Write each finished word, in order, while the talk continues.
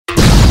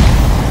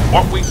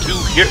What we do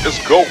here is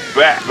go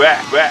back.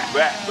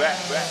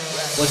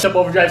 What's up,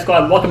 Overdrive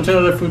Squad? Welcome to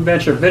another Food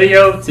Venture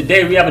video.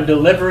 Today we have a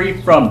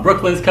delivery from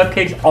Brooklyn's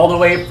Cupcakes all the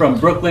way from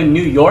Brooklyn,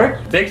 New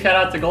York. Big shout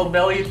out to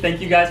Goldbelly. Thank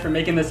you guys for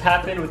making this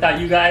happen.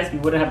 Without you guys, we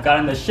wouldn't have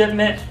gotten the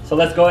shipment. So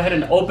let's go ahead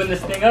and open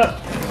this thing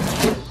up.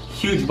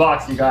 Huge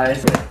box, you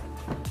guys.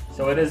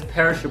 So it is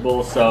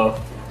perishable,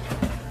 so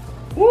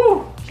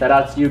woo! Shout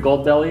out to you,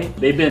 Goldbelly.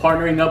 They've been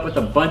partnering up with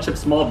a bunch of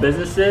small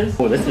businesses.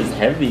 Oh, this is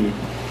heavy.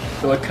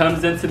 So it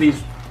comes into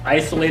these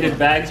isolated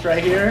bags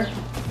right here,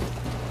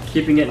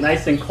 keeping it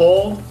nice and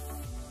cold.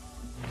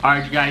 All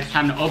right, you guys,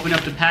 time to open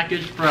up the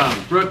package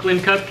from Brooklyn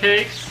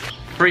Cupcakes.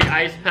 Free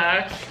ice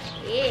packs.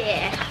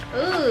 Yeah.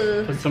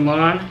 Ooh. Put some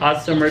on.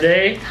 Hot summer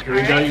day. Here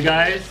we go, you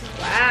guys.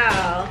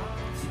 Wow.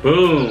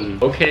 Boom.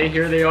 Okay,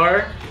 here they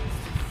are.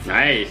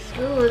 Nice.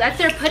 Ooh, that's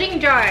their pudding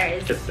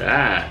jars. Look at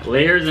that.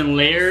 Layers and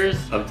layers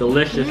of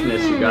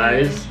deliciousness, you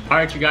guys. All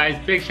right, you guys,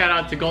 big shout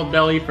out to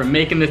Goldbelly for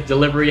making this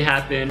delivery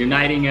happen,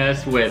 uniting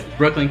us with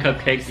Brooklyn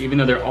Cupcakes, even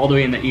though they're all the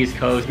way in the East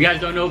Coast. If you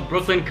guys don't know,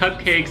 Brooklyn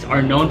Cupcakes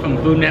are known from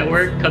Food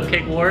Network,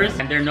 Cupcake Wars,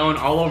 and they're known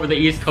all over the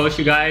East Coast,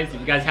 you guys.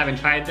 If you guys haven't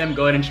tried them,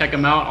 go ahead and check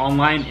them out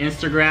online,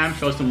 Instagram,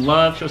 show some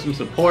love, show some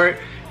support.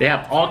 They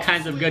have all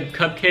kinds of good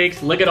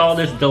cupcakes. Look at all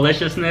this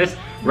deliciousness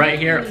right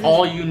here,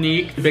 all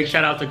unique. Big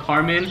shout out to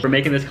Carmen for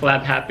making this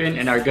collab happen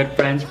and our good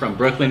friends from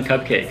Brooklyn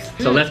Cupcakes.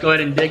 So let's go ahead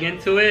and dig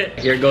into it.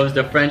 Here goes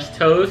the French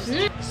toast.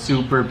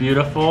 Super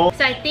beautiful.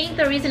 So I think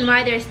the reason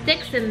why there's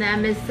sticks in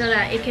them is so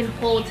that it can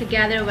hold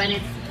together when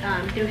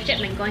it's through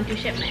shipment, going through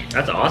shipment.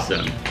 That's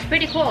awesome.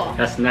 Pretty cool.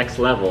 That's next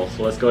level.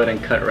 So let's go ahead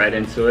and cut right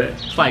into it.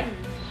 It's like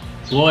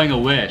blowing a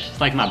wish. It's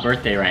like my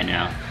birthday right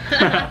now.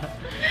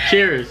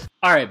 Cheers.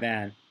 All right,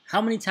 man. How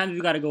many times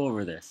we gotta go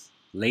over this?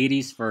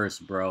 Ladies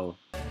first, bro.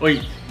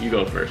 Wait, you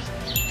go first.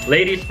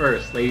 Ladies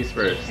first, ladies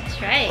first. That's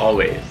right.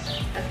 Always.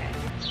 Okay.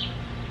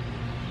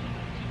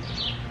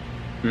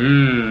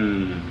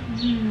 Mmm.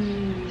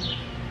 Mmm.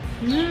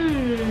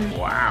 Mmm.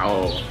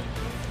 Wow.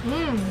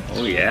 Mmm.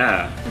 Oh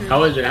yeah.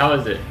 How is it? How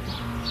is it?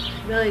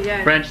 Really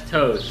good. French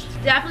toast.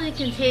 Definitely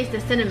can taste the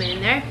cinnamon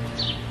in there.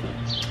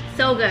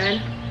 So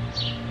good.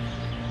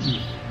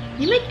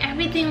 You make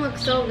everything look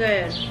so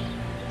good.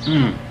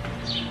 Mmm.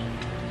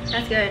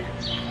 That's good.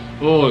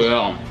 Oh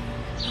yeah.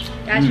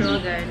 That's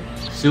real good.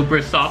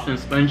 Super soft and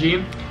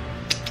spongy.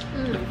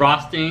 The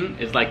frosting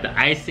is like the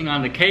icing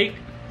on the cake.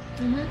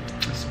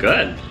 It's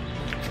good.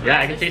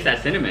 Yeah, I can taste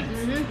that cinnamon.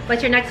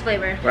 What's your next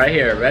flavor? Right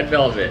here, red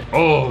velvet.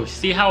 Oh,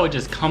 see how it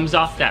just comes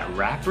off that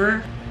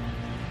wrapper?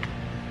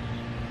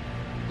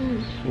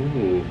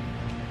 Ooh.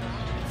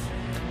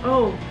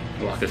 Oh,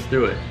 Walk us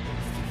through it.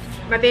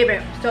 my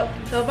favorite. So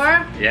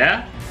far?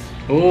 Yeah?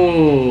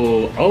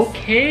 Oh,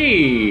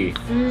 okay.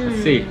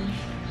 Let's see.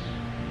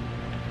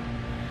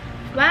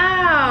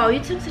 Wow, you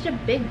took such a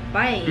big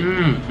bite.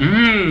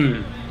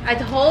 I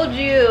told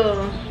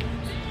you.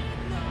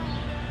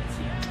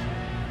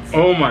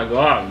 Oh my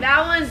god.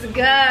 That one's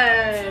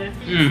good.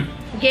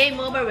 Game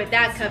over with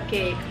that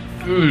cupcake.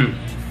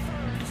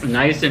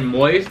 Nice and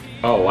moist.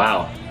 Oh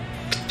wow.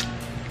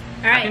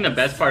 Alright. I think the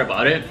best part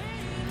about it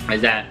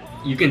is that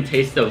you can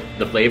taste the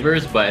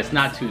flavors, but it's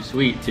not too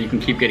sweet, so you can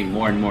keep getting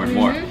more and more and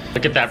more.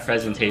 Look at that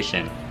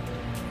presentation.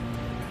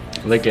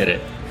 Look at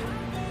it.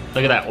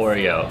 Look at that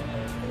Oreo.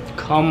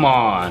 Come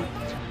on.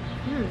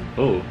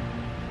 Oh.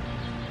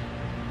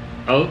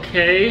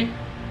 Okay.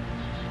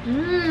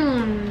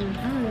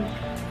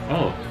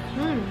 Oh.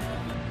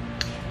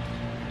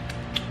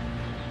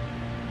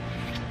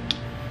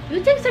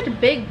 You take such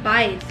big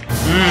bites.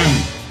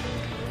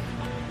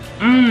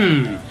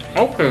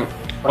 Okay.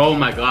 Oh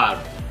my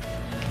god.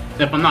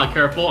 If I'm not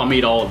careful, I'm gonna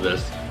eat all of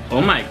this.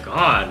 Oh my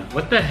god.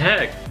 What the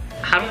heck?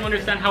 I don't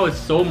understand how it's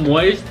so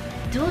moist.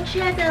 Dulce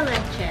de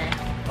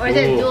leche. Or is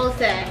it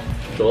dulce?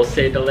 Dulce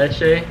de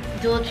leche?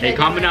 Dulce. Hey,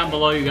 comment down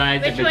below, you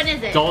guys, Which if one it's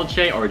is it?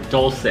 Dolce or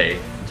Dulce.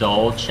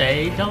 Dulce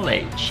de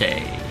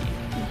leche.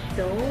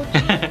 Dulce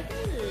de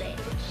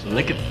leche.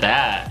 Look at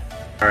that.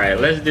 Alright,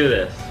 let's do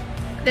this.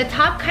 The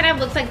top kind of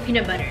looks like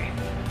peanut butter.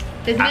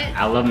 Doesn't it?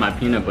 I love my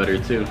peanut butter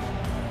too.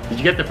 Did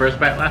you get the first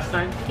bite last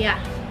time? Yeah.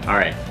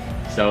 Alright,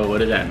 so what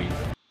does that mean?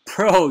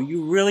 Bro,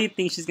 you really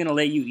think she's gonna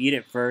let you eat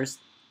it first?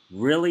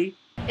 Really?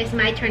 It's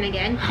my turn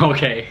again.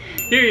 Okay,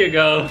 here you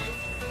go.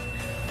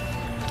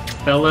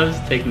 Fellas,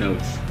 take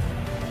notes.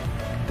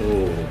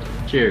 Oh,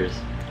 cheers.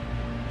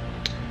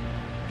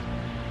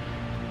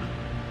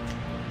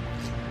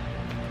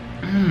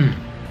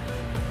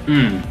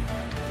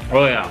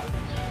 Oh yeah.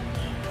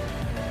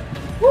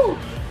 Woo.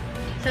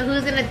 So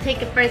who's gonna take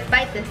the first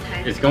bite this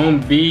time? It's gonna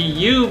be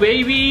you,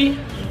 baby.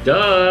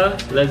 Duh.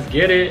 Let's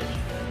get it.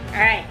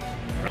 Alright.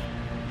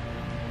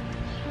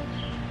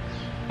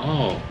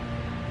 Oh.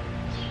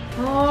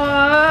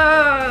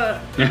 Oh.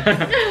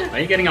 Why are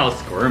you getting all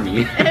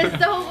squirmy?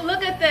 So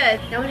look at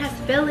this. That one has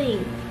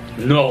filling.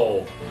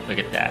 No. Look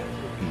at that.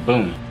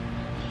 Boom.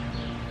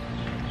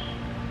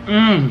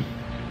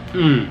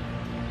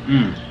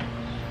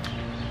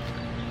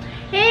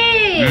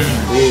 Hey!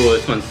 Ooh,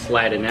 this one's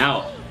sliding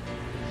out.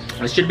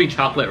 This should be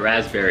chocolate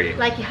raspberry.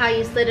 Like how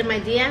you slid in my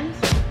DMs?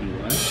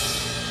 What?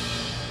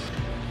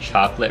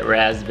 chocolate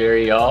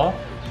raspberry, y'all.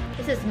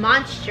 This is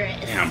monstrous.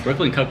 Damn,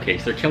 Brooklyn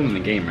Cupcakes, they're killing the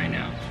game right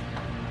now.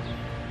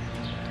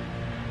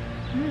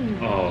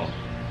 Oh.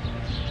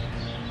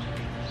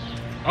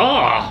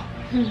 Oh.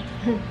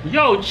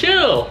 Yo,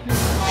 chill.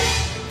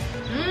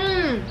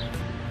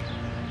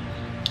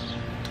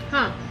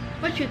 Huh,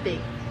 what you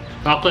think?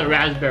 Chocolate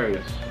raspberry.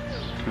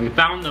 We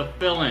found the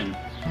filling.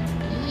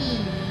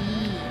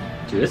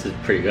 Dude, this is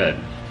pretty good.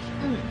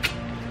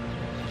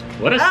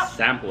 What a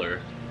sampler.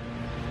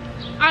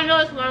 I know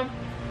this one.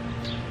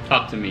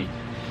 Talk to me.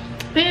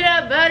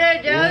 Peanut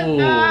butter just Ooh,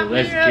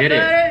 let's get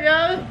it.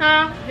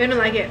 You're gonna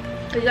like it.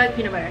 Cause you like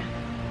peanut butter.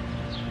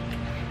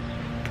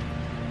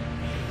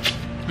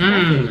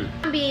 I'm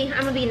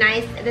gonna be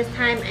nice this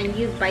time and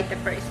you bite the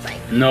first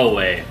bite. No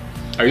way.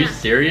 Are you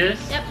serious?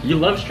 Yep. You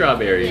love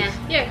strawberries. Yeah,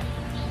 here.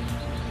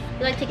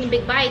 You like taking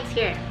big bites?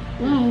 Here.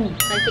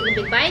 Like taking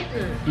big bites?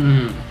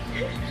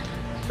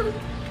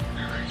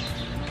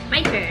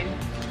 My turn.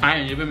 I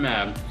ain't even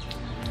mad.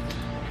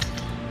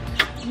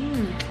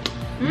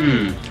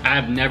 I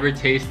have never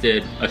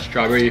tasted a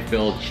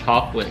strawberry-filled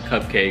chocolate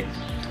cupcake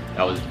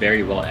that was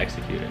very well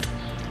executed.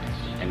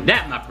 And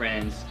that, my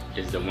friends,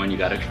 is the one you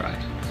gotta try.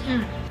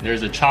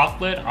 There's a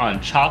chocolate on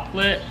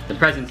chocolate. The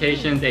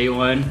presentation's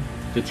A1.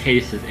 The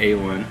taste is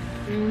A1.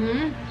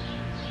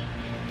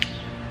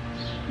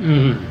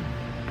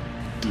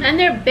 And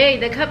they're big.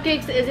 The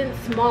cupcakes isn't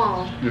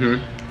small.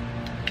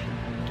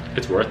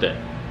 It's worth it.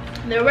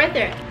 They're right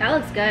there. That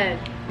looks good.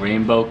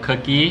 Rainbow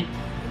cookie.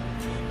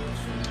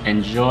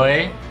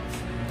 Enjoy.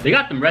 They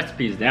got them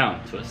recipes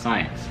down to a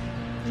science.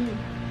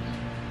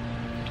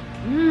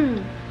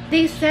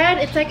 They said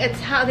it's like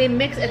they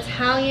mix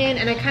Italian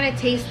and I kind of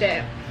taste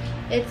it.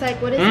 It's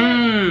like, what is it?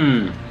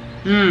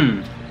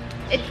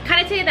 It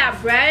kind of tastes like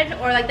that bread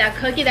or like that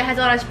cookie that has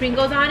a lot of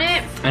sprinkles on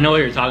it. I know what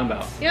you're talking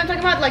about. You know what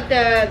I'm talking about? Like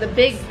the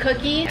big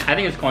cookie? I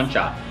think it's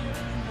concha.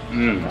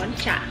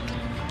 Concha.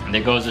 And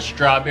there goes the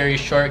strawberry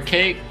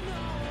shortcake.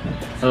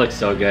 That looks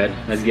so good.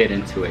 Let's get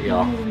into it,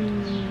 y'all.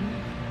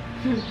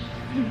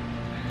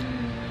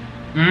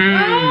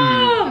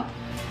 Oh!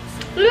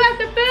 Look at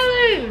the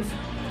filling!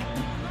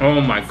 Oh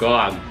my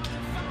god.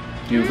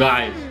 You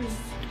guys.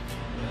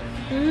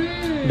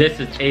 This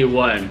is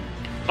A1.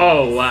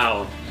 Oh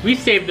wow. We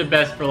saved the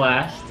best for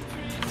last.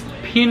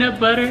 Peanut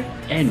butter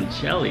and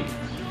jelly.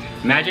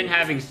 Imagine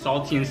having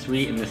salty and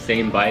sweet in the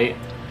same bite.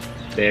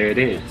 There it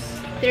is.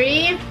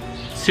 3,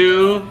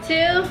 2,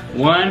 2,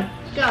 1.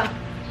 go.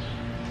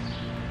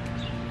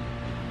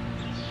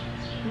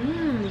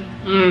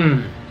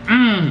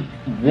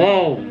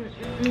 Whoa.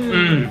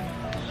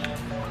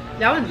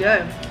 That was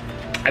good.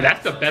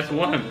 That's the best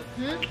one.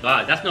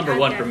 That's number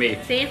one for me.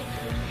 See?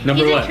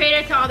 Number he's one. a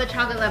traitor to all the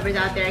chocolate lovers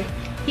out there.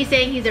 He's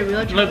saying he's a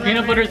real chocolate Look,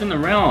 peanut lover. butter's in the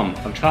realm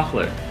of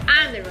chocolate.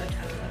 I'm the real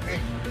chocolate lover.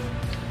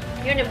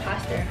 You're an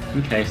imposter.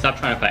 Okay, stop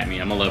trying to fight me.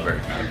 I'm a lover,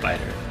 not a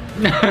fighter.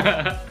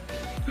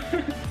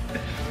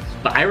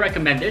 But I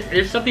recommend this.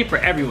 There's something for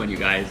everyone, you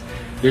guys.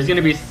 There's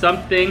gonna be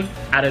something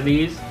out of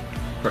these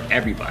for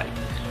everybody.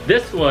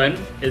 This one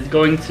is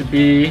going to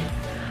be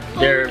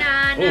their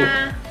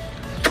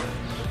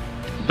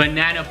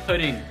banana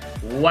pudding.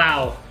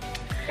 Wow.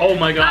 Oh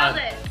my god.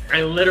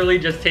 I literally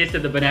just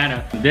tasted the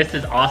banana. This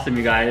is awesome,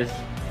 you guys.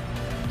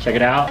 Check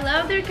it out. I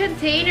love their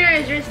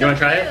containers. You're so You wanna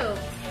try cute. it?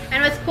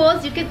 And what's cool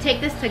is you can take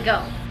this to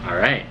go. All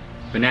right,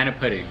 banana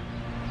pudding.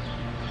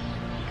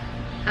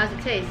 How's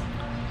it taste?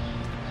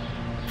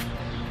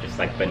 It's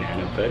like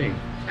banana pudding.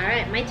 All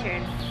right, my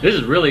turn. This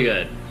is really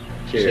good.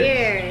 Cheers.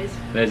 Cheers.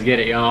 Let's get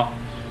it, y'all.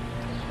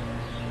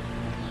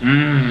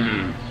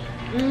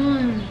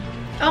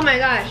 Oh my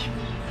gosh.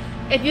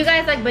 If you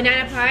guys like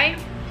banana pie,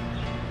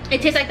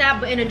 it tastes like that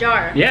but in a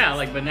jar. Yeah,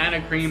 like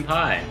banana cream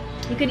pie.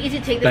 You can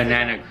easily take this.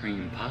 Banana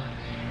cream pie.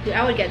 Dude,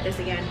 I would get this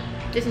again.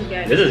 This is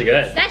good. This is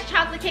good. That's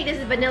chocolate cake. This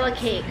is vanilla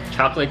cake.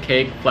 Chocolate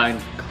cake flying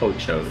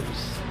cochos.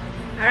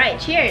 All right,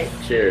 cheers.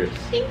 Cheers.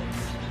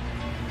 Thanks.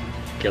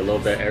 Get a little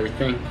bit of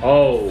everything.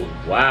 Oh,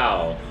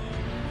 wow.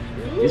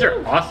 These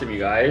are awesome, you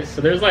guys.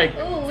 So there's like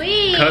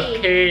Ooh-wee.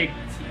 cupcake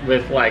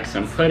with like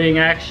some pudding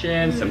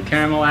action, some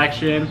caramel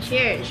action.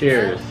 Cheers.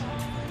 Cheers.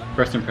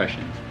 First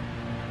impressions.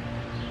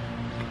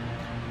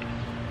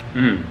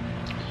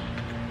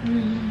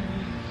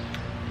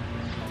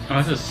 Oh,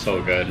 this is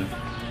so good.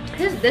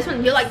 This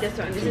one, you like this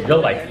one. This is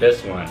You'll like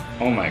this one.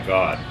 Oh my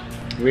god.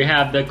 We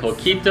have the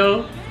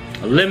Coquito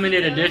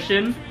limited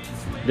edition.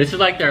 This is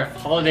like their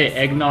holiday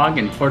eggnog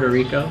in Puerto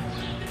Rico.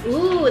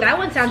 Ooh, that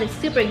one sounded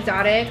super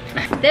exotic.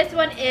 This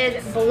one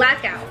is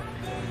blackout.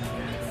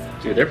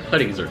 Dude, their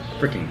puddings are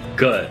freaking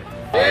good.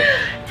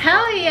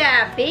 Hell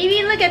yeah,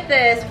 baby, look at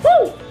this.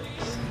 Woo!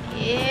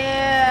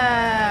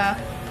 Yeah.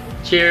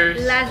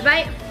 Cheers. Last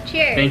bite.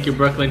 Cheers. Thank you,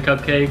 Brooklyn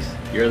Cupcakes.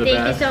 You're the Thank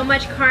best. you so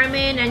much,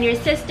 Carmen and your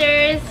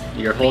sisters.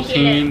 Your whole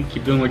team,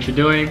 keep doing what you're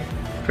doing.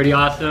 Pretty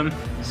awesome.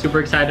 Super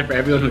excited for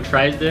everyone who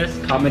tries this.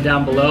 Comment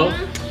down below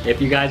if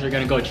you guys are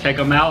gonna go check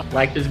them out.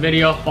 Like this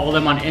video, follow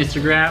them on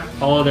Instagram,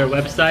 follow their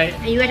website.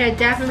 And you guys are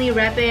definitely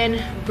repping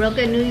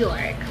Brooklyn, New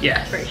York.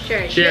 Yes. For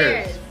sure.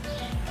 Cheers.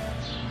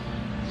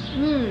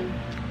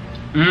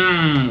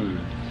 Mmm.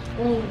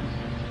 Oh.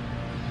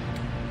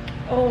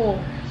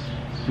 Oh.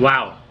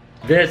 Wow.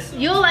 This.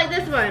 You'll like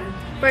this one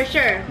for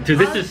sure. Dude,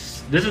 this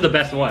is the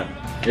best one.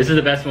 This is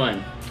the best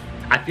one.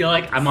 I feel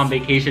like I'm on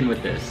vacation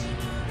with this.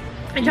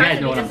 You guys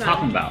know what I'm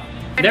talking about.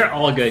 They're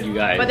all good, you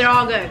guys. But they're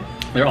all good.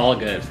 They're all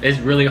good. It's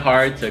really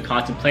hard to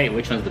contemplate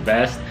which one's the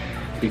best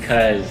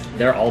because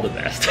they're all the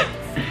best.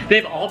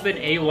 They've all been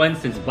A1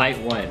 since bite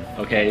one,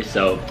 okay?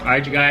 So,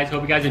 alright you guys,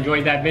 hope you guys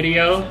enjoyed that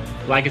video.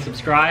 Like and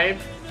subscribe.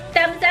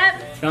 Thumbs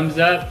up. Thumbs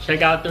up.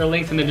 Check out their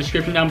links in the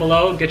description down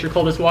below. Get your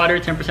coldest water,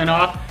 10%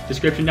 off.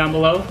 Description down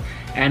below.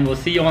 And we'll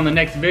see you on the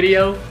next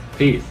video.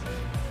 Peace.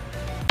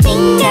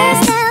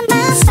 Fingers